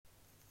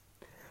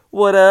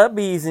What up,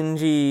 B's and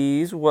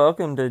G's?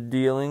 Welcome to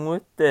Dealing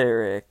with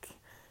Derek,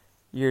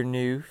 your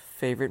new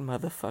favorite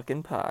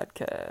motherfucking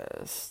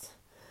podcast.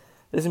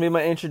 This is going to be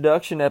my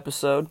introduction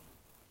episode.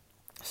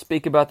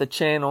 Speak about the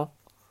channel,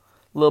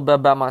 a little bit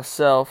about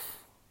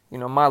myself,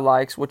 my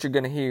likes, what you're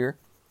going to hear.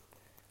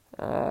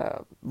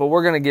 But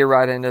we're going to get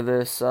right into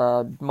this.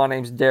 My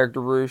name's Derek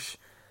DeRouche.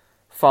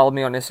 Follow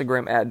me on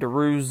Instagram at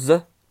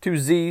DeRouze, 2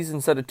 Z's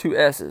instead of 2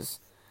 S's.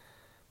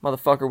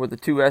 Motherfucker with the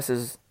 2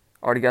 S's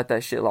already got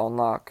that shit on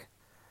lock.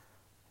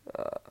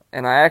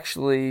 And I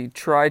actually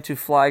tried to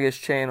flag his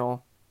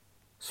channel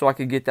so I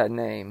could get that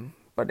name,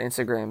 but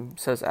Instagram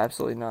says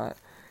absolutely not.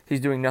 He's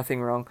doing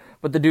nothing wrong,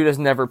 but the dude has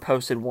never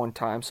posted one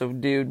time. So,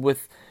 dude,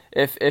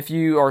 if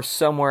you are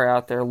somewhere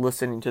out there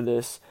listening to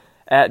this,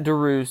 at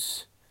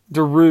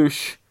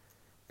DeRouche,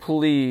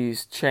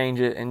 please change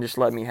it and just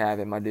let me have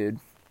it, my dude.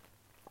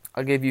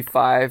 I'll give you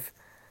 $5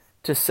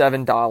 to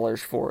 $7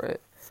 for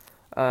it.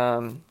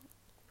 I'm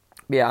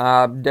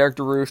Derek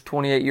DeRouche,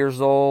 28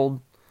 years old.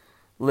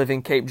 Live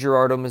in Cape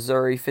Girardeau,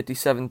 Missouri,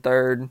 57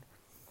 3rd.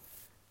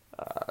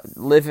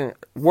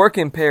 Work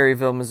in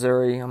Perryville,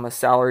 Missouri. I'm a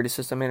salaried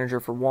assistant manager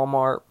for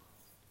Walmart.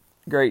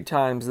 Great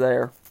times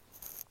there.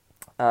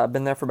 I've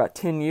been there for about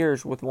 10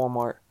 years with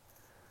Walmart.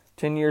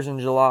 10 years in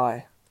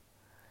July.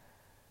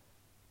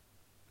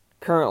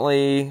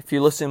 Currently, if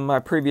you listen to my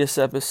previous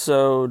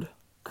episode,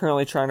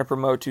 currently trying to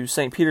promote to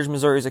St. Peters,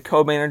 Missouri as a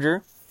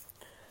co-manager.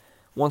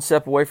 One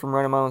step away from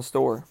running my own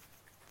store.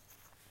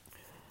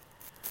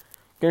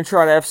 Gonna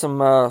try to have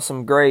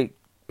some great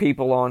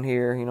people on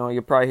here.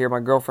 You'll probably hear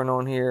my girlfriend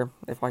on here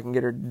if I can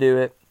get her to do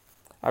it.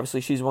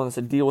 Obviously, she's the one that's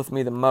to deal with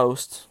me the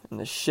most and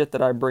the shit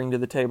that I bring to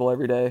the table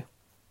every day.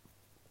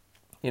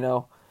 We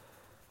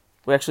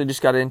actually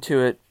just got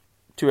into it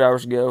 2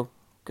 hours ago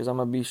because I'm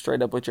gonna be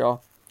straight up with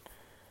y'all.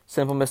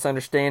 Simple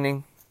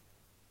misunderstanding.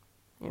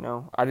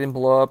 I didn't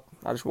blow up.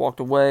 I just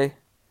walked away.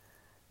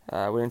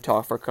 We didn't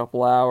talk for a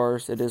couple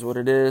hours. It is what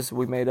it is.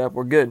 We made up.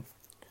 We're good.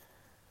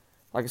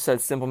 Like I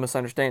said, simple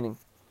misunderstanding.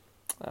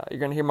 You're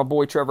going to hear my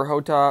boy Trevor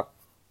Hotop.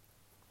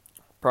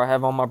 Probably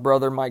have on my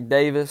brother Mike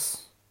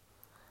Davis.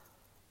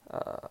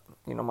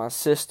 My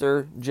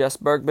sister Jess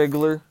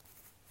Bergbigler.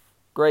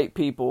 Great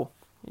people.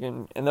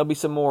 And there'll be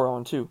some more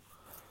on too.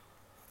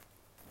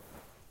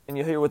 And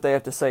you'll hear what they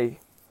have to say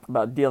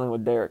about dealing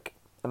with Derek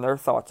and their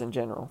thoughts in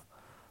general.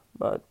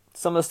 But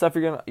some of the stuff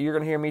you're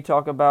gonna hear me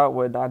talk about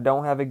when I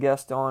don't have a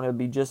guest on, it'll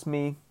be just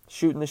me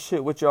shooting the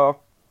shit with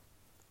y'all.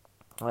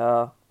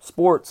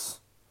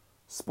 Sports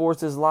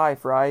is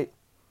life, right?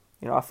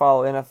 I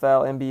follow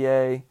NFL,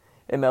 NBA,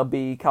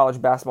 MLB, college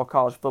basketball,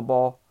 college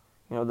football.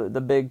 The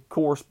big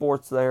core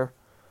sports there.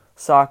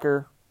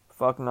 Soccer,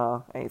 fuck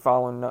nah. Ain't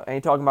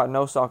talking about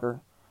no soccer.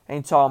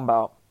 Ain't talking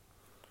about.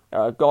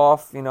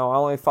 Golf, I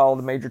only follow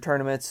the major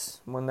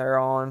tournaments when they're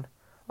on.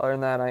 Other than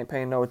that, I ain't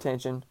paying no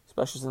attention,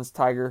 especially since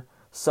Tiger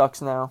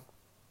sucks now.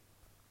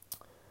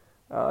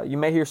 You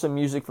may hear some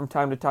music from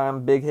time to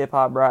time. Big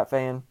hip-hop rap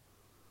fan.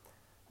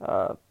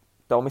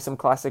 Throw me some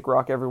classic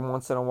rock every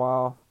once in a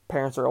while.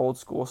 Parents are old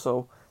school,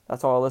 so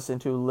that's all I listen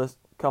to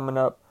coming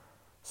up.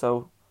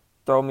 So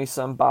throw me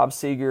some Bob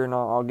Seger, and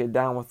I'll get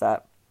down with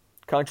that.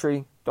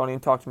 Country, don't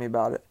even talk to me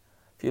about it.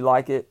 If you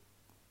like it,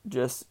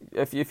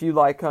 if you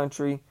like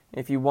country,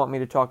 if you want me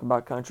to talk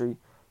about country,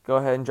 go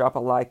ahead and drop a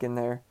like in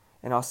there,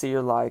 and I'll see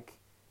your like,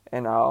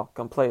 and I'll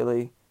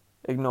completely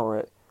ignore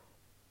it.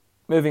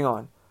 Moving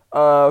on.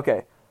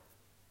 Okay.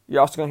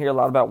 You're also going to hear a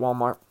lot about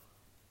Walmart.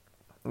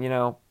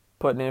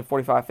 Putting in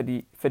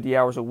 45, 50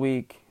 hours a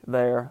week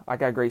there. I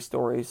got great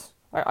stories.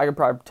 I could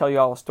probably tell you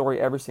all a story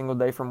every single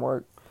day from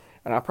work,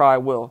 and I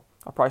probably will.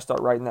 I'll probably start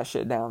writing that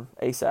shit down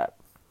ASAP,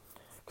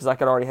 because I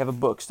could already have a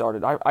book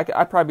started.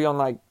 I'd probably be on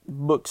like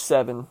book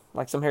 7,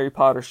 like some Harry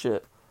Potter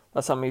shit.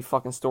 That's how many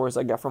fucking stories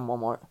I got from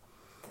Walmart.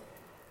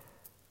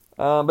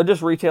 But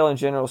just retail in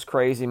general is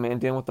crazy, man.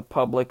 Dealing with the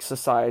public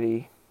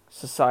society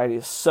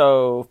is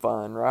so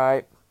fun,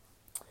 right?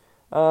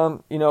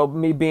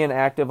 Me being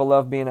active, I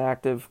love being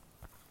active.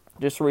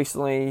 Just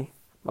recently,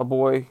 my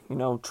boy,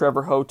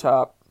 Trevor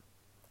Hotop,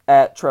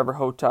 at Trevor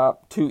Hotop,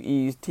 2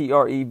 E's,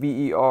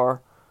 Trever,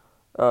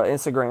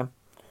 Instagram.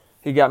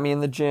 He got me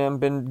in the gym.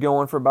 Been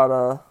going for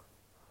about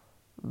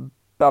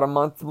a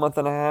month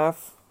and a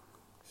half.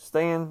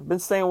 Been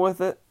staying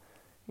with it.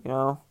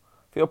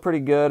 Feel pretty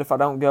good. If I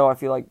don't go, I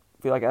feel like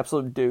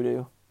absolute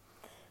doo-doo.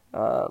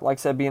 Like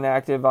I said, being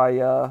active,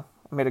 I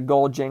made a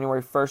goal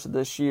January 1st of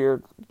this year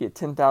to get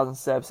 10,000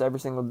 steps every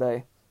single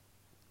day.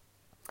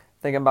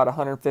 Thinking about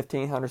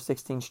 115,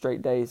 116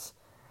 straight days,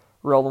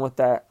 rolling with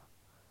that,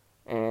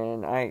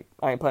 and I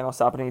ain't planning on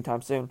stopping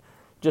anytime soon.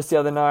 Just the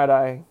other night,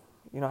 I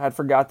had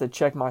forgot to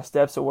check my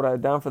steps of what I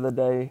had done for the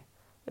day.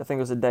 I think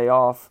it was a day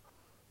off.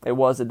 It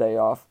was a day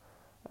off.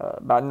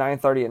 About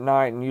 9:30 at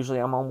night, and usually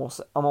I'm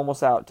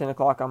almost out. 10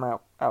 o'clock, I'm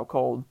out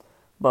cold.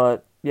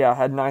 But yeah, I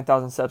had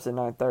 9,000 steps at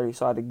 9:30,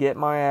 so I had to get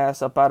my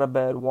ass up out of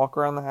bed, walk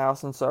around the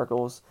house in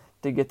circles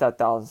to get that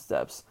 1,000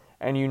 steps,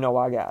 and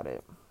I got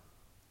it.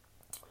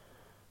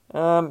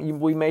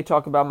 We may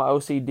talk about my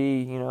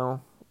OCD.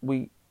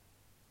 We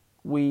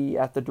we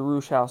at the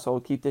DeRouche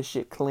household keep this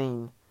shit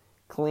clean.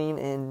 Clean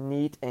and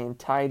neat and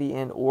tidy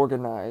and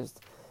organized.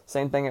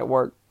 Same thing at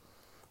work.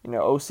 You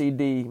know,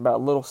 OCD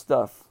about little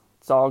stuff.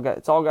 It's all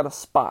got a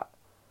spot.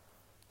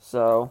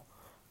 So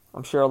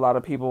I'm sure a lot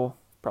of people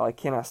probably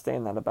cannot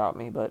stand that about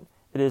me, but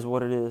it is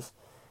what it is.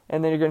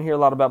 And then you're going to hear a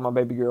lot about my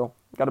baby girl.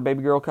 Got a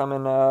baby girl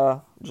coming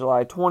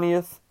July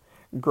 20th,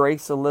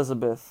 Grace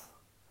Elizabeth.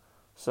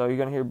 So you're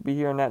going to be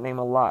hearing that name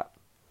a lot.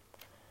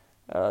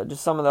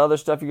 Just some of the other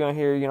stuff you're going to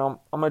hear, you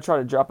know, I'm going to try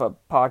to drop a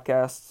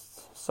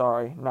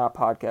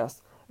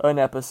an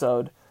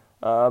episode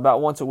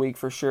about once a week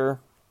for sure.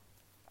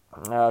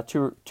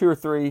 Two or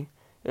three,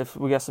 if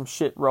we got some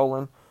shit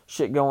rolling,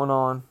 shit going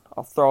on,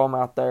 I'll throw them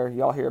out there.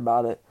 Y'all hear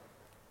about it.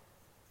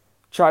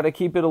 Try to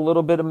keep it a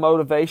little bit of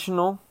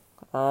motivational.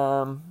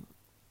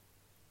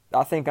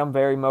 I think I'm a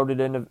very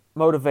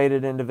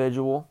motivated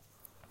individual.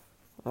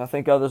 And I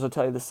think others will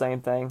tell you the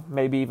same thing.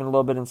 Maybe even a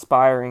little bit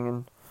inspiring.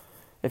 And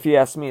if you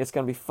ask me, it's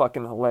going to be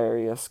fucking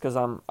hilarious. Because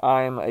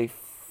I am a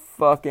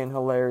fucking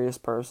hilarious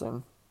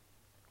person.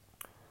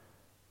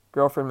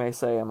 Girlfriend may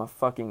say I'm a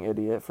fucking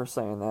idiot for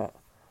saying that.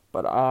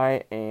 But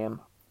I am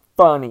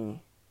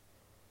funny.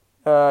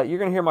 You're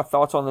going to hear my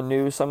thoughts on the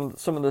news. Some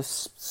of the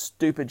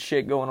stupid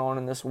shit going on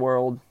in this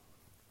world.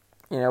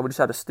 You know, we just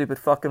had a stupid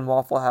fucking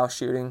Waffle House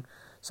shooting.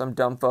 Some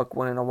dumb fuck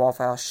went in a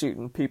Waffle House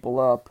shooting people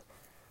up.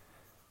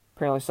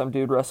 Apparently some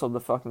dude wrestled the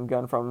fucking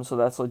gun from him, so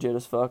that's legit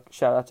as fuck.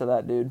 Shout out to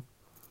that dude.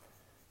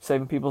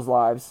 Saving people's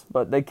lives.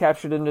 But they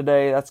captured him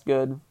today, that's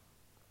good.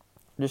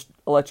 Just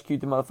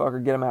electrocute the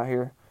motherfucker, get him out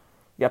here.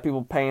 You got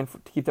people paying to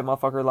keep that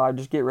motherfucker alive,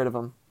 just get rid of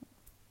him.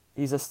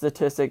 He's a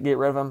statistic, get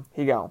rid of him,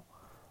 he gone.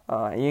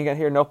 And you ain't gonna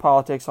hear no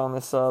politics on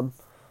this sub.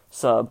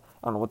 I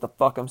don't know what the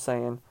fuck I'm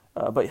saying.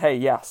 But hey,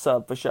 yeah,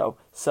 sub for sure.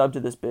 Sub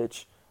to this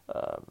bitch.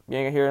 You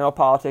ain't gonna hear no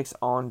politics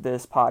on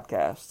this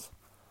podcast.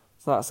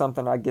 It's not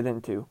something I get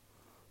into.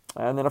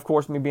 And then, of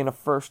course, me being a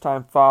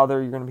first-time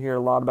father, you're gonna hear a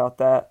lot about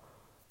that.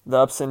 The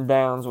ups and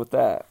downs with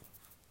that.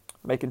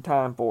 Making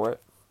time for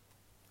it.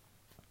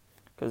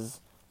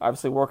 Because,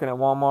 obviously, working at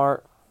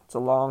Walmart, it's a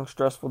long,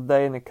 stressful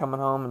day, and then coming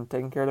home and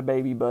taking care of the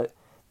baby, but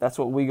that's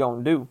what we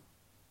gonna do.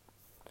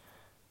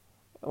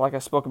 Like I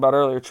spoke about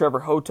earlier,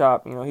 Trevor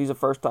Hotop, you know, he's a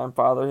first-time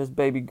father. His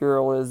baby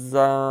girl is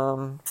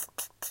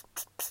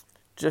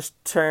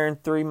just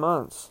turned 3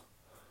 months,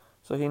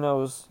 so he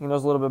knows a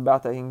little bit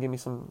about that. He can give me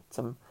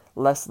some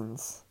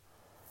lessons.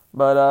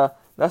 But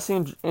that's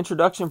the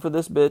introduction for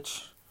this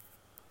bitch.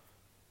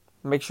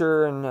 Make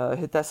sure and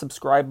hit that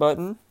subscribe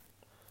button.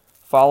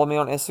 Follow me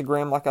on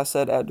Instagram, like I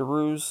said, at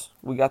DeRouche.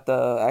 We got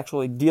the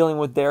actually Dealing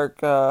with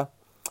Derek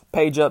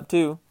page up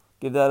too.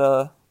 Give that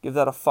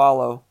a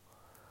follow.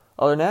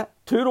 Other than that,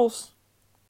 toodles.